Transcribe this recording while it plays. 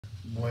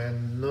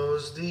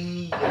Buenos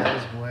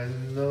días,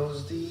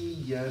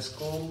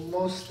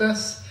 ¿cómo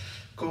estás?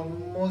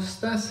 ¿Cómo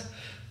estás?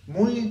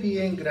 Muy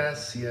bien,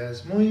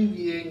 gracias, muy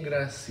bien,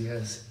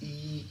 gracias.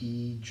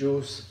 Y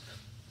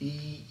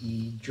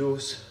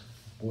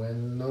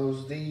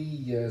buenos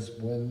días,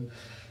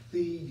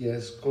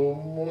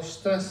 ¿cómo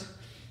estás?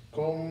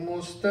 ¿Cómo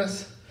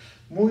estás?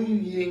 Muy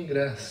bien,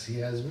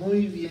 gracias,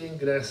 muy bien,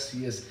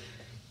 gracias.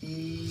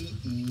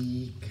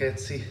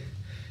 Ketsi.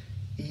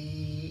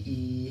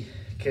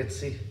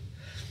 Ketsi.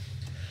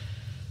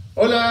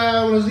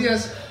 Hola, buenos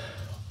días.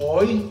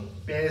 Hoy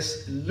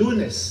es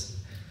lunes,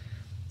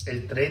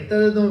 el 30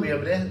 de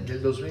noviembre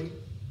del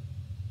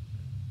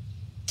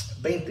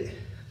 2020.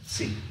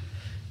 Sí.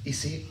 Y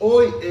si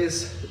hoy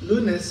es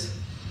lunes,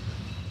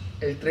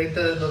 el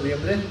 30 de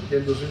noviembre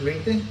del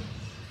 2020,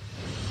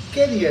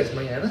 ¿qué día es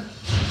mañana?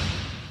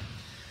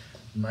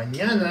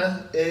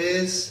 Mañana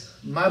es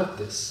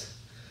martes.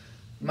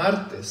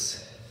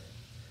 Martes.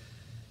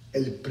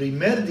 El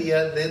primer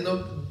día de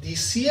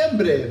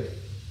diciembre.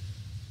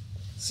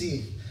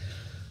 Sí,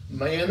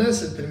 mañana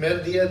es el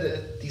primer día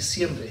de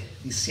diciembre.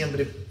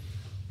 Diciembre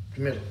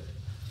primero.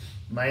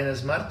 Mañana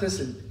es martes,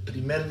 el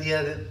primer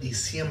día de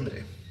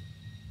diciembre.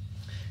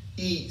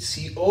 Y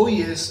si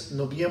hoy es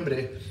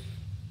noviembre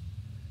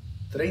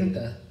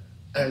 30,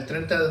 el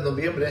 30 de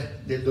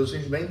noviembre del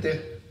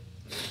 2020,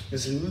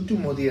 es el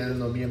último día de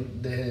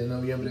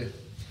noviembre.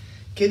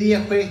 ¿Qué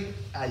día fue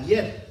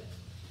ayer?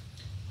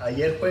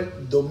 Ayer fue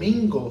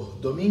domingo,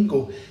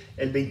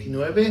 el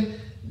 29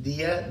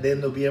 día de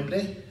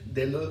noviembre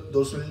del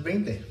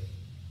 2020.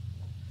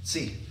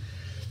 Sí.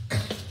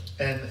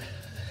 And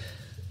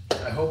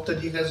I hope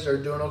that you guys are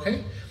doing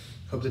okay.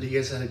 Hope that you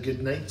guys had a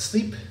good night's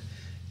sleep.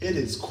 It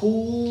is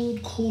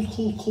cold.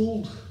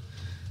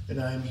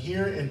 And I'm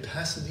here in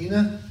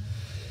Pasadena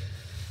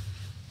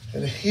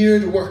and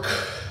here to work.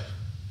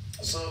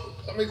 So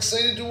I'm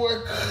excited to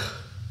work.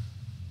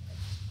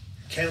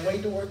 Can't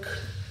wait to work.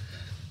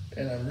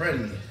 And I'm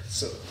ready,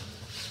 so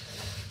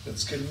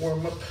let's get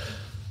warm up.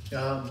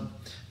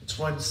 Just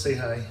wanted to say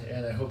hi,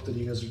 and I hope that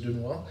you guys are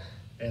doing well,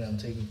 and I'm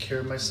taking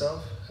care of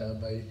myself. I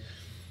have my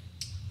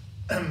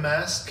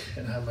mask,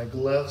 and I have my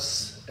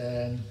gloves,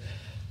 and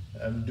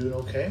I'm doing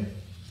okay.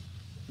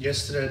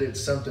 Yesterday I did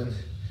something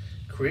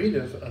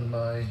creative on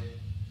my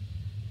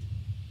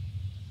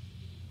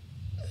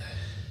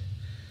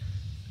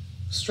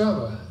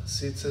Strava.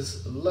 See, it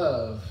says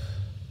love.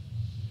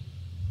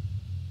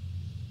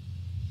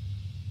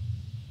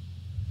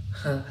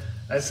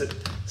 I said,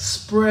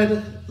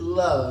 spread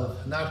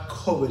love, not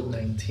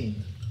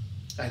COVID-19.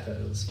 I thought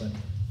it was funny.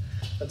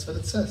 That's what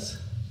it says.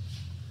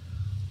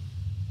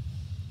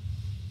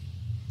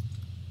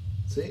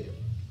 See?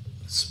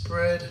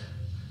 Spread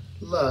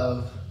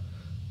love,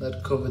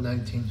 not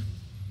COVID-19.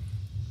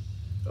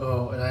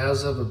 Oh, and I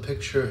also have a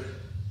picture.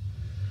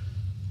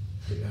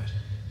 Oh God.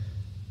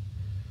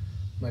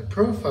 My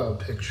profile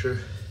picture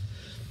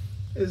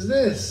is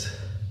this.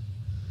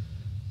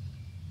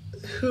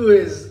 Who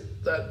is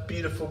that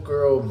beautiful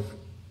girl,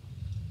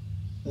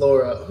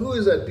 Laura? Who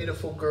is that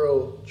beautiful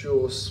girl,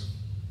 Jules?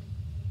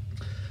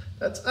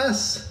 That's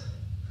us.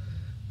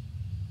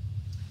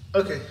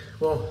 Okay,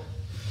 well,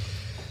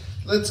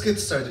 let's get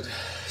started.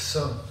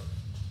 So,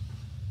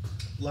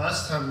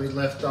 last time we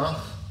left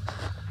off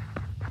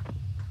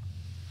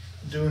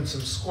doing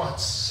some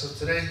squats. So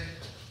today,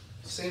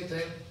 same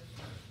thing.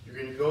 You're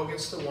gonna go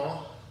against the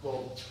wall.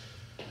 Well,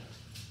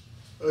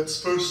 let's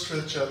first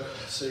stretch up.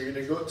 So you're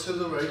gonna go to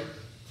the right,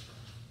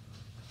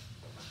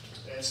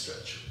 and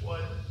stretch.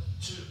 1,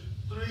 2,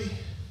 3.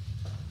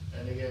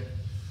 And again.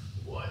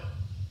 1,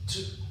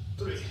 2,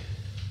 3.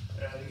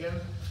 And again.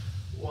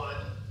 1,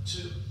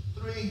 2,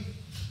 3.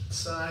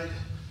 Side.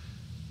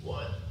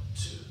 1,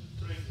 2,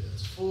 3.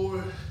 That's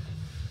 4.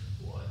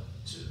 1,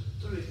 2,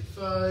 3,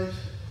 5.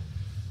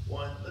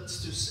 1.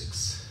 Let's do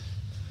 6.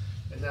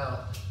 And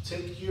now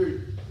take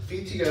your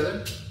feet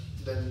together.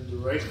 Then the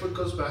right foot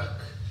goes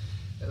back.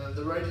 And then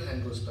the right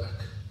hand goes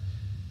back.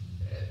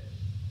 And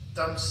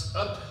thumbs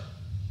up.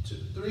 2,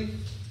 3,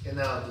 and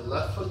now the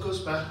left foot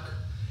goes back,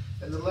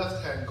 and the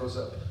left hand goes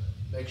up.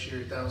 Make sure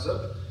your thumbs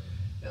up,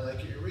 and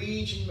like you're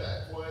reaching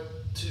back. 1,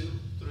 2,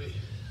 3.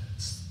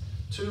 That's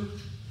 2.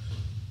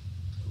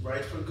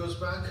 Right foot goes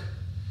back,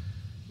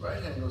 right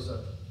hand goes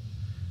up.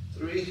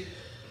 3,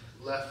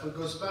 left foot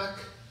goes back,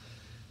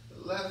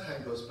 left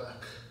hand goes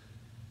back.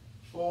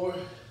 4,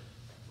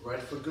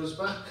 right foot goes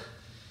back,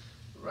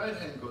 right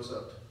hand goes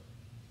up.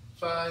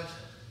 5,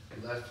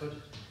 left foot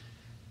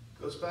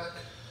goes back,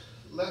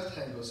 left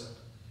hand goes up.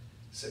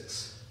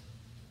 6.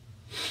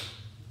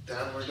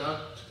 Downward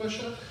dog to push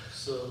up.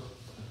 So,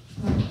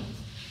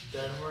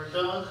 downward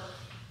dog.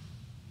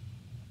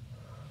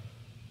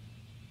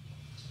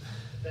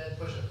 And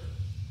push up.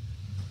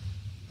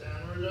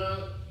 Downward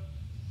dog.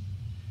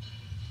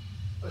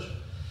 Push up.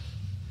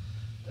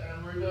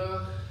 Downward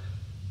dog.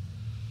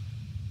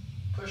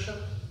 Push up.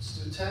 Let's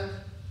do 10.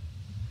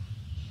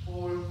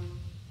 4.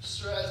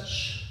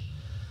 Stretch.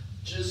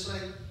 Just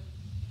like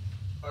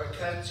our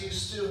cats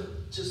used to,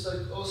 just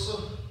like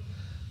also.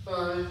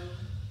 5,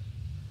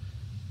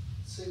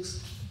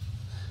 6,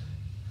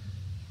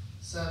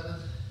 7,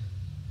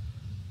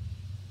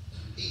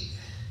 8.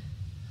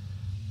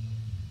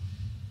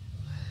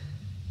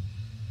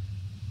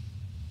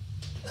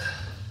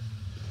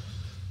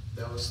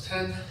 That was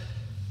 10.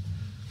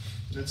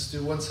 Let's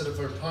do one set of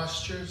our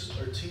postures,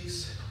 our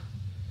T's.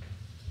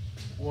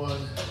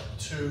 1,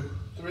 2,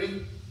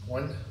 3.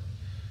 1,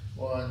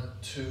 1,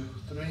 2,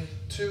 3,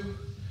 2.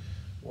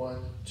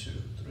 1, 2,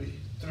 3,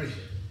 3.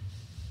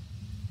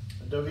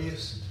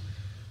 W's.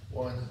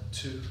 1,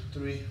 2,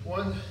 3,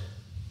 1.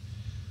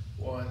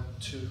 1,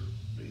 2,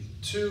 3,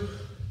 2.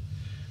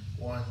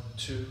 1,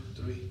 2,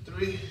 3,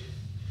 3.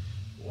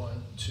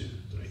 1, 2,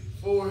 3,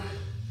 4.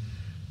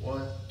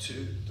 1,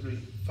 2, 3,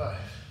 5.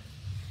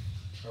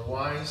 Our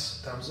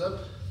Y's, thumbs up.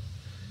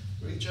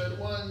 Reach out,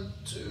 1,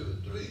 2,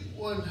 3,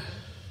 1.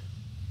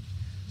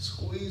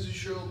 Squeeze your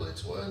shoulder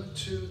blades, 1,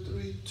 2,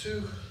 3,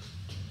 2.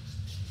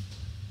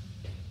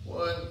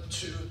 1,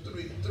 2,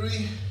 3,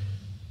 3.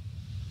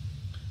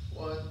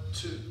 1,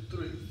 2,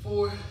 3,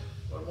 4.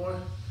 One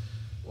more.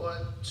 1,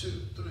 2,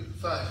 3,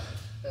 5.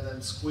 And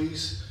then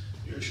squeeze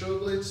your shoulder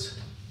blades.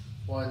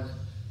 1,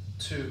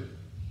 2,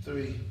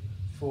 3,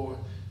 4,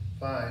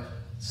 5,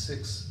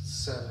 6,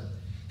 7,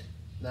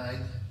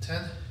 9,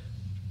 10.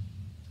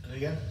 And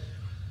again.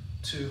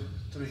 2,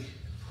 3, 4,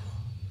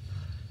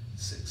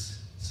 6,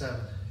 7,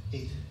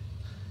 8,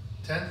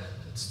 10.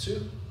 That's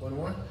 2. One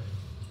more.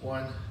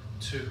 1,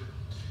 2,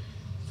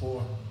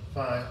 4,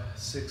 5,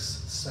 6,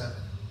 7,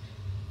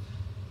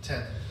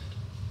 10.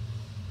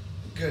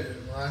 Good.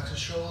 Relax the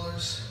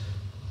shoulders.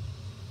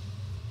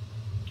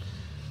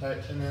 All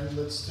right, and then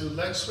let's do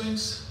leg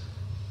swings.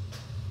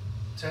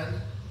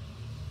 10,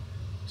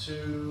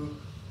 2,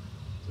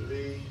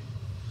 3,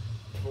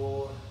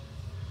 4,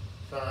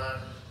 5,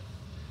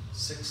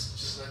 6,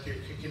 just like you're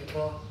kicking the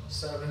ball.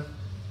 7,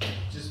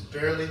 just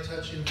barely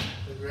touching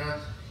the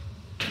ground.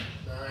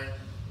 9,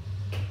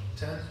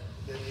 10.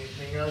 Then you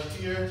hang out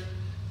here.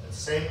 And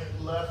same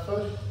left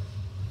foot.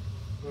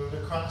 Move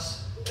it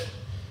across.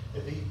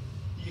 If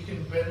you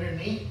can bend your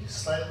knee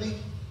slightly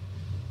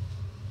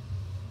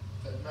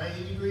at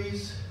 90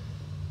 degrees.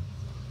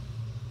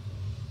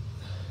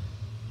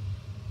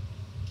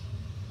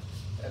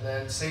 And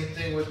then same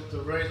thing with the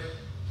right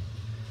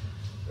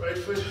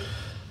foot.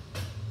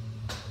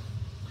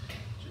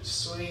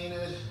 Just swinging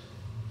it.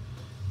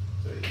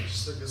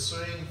 Just like a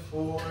swing.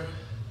 4,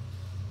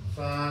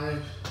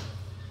 5,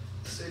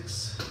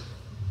 6,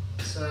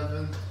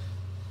 7,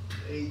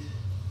 8,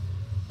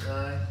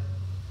 9,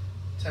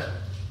 10.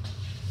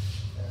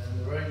 And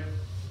the right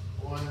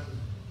one.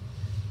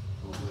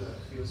 Ooh, that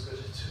feels good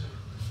too.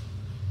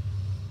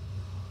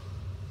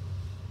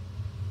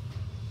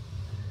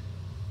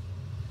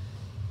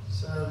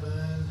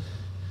 Seven,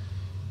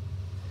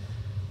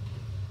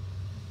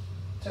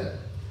 10.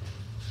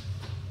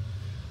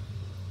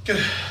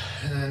 Good.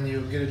 And then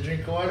you get a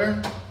drink of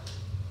water.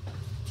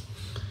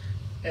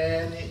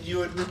 And you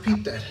would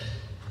repeat that.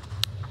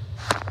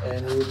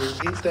 And you would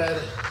repeat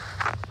that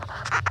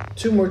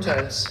 2 more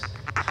times.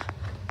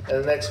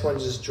 And the next one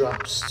just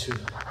drops to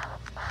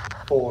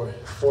 4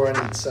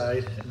 on each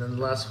side. And then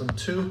the last one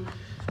 2.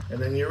 And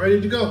then you're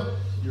ready to go.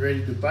 You're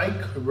ready to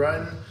bike,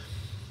 run,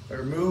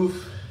 or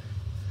move.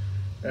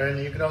 And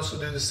you can also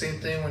do the same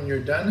thing when you're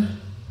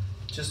done,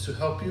 just to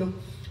help you.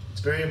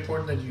 It's very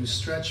important that you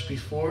stretch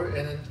before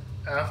and then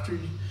after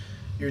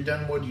you're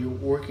done what you're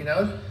working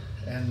out.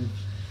 And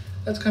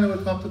that's kind of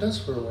what Papa does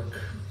for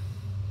work.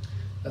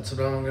 That's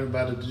what I'm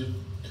about to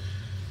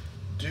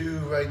do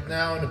right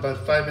now in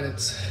about 5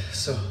 minutes.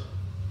 So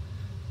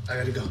I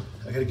gotta go.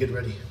 I gotta get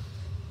ready.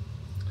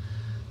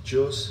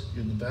 Jules,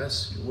 you're the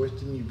best. You're worth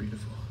it and you're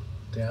beautiful.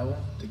 Te amo,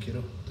 te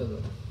quiero, te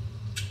adoro.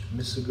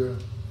 Miss you, girl.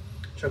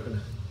 Chocolate.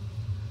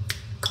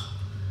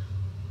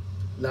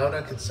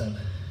 Laura Quetzal,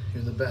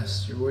 you're the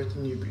best. You're worth it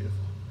and you're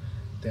beautiful.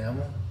 Te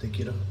amo, te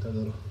quiero, te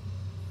adoro.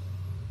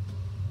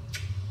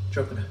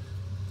 Chocolate.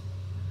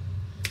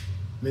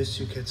 Miss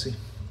you, Ketsi.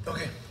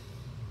 Ok.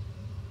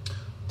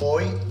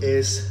 Hoy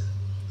es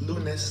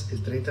lunes,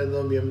 el 30 de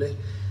noviembre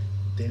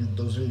del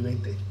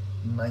 2020.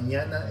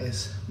 Mañana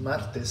es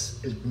martes,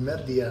 el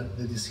primer día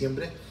de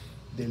diciembre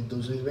del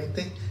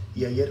 2020.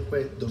 Y ayer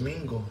fue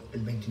domingo,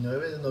 el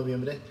 29 de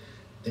noviembre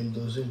del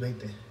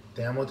 2020.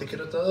 Te amo, te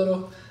quiero, te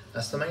adoro.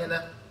 Hasta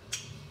mañana.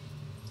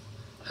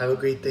 Have a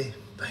great day.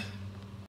 Bye.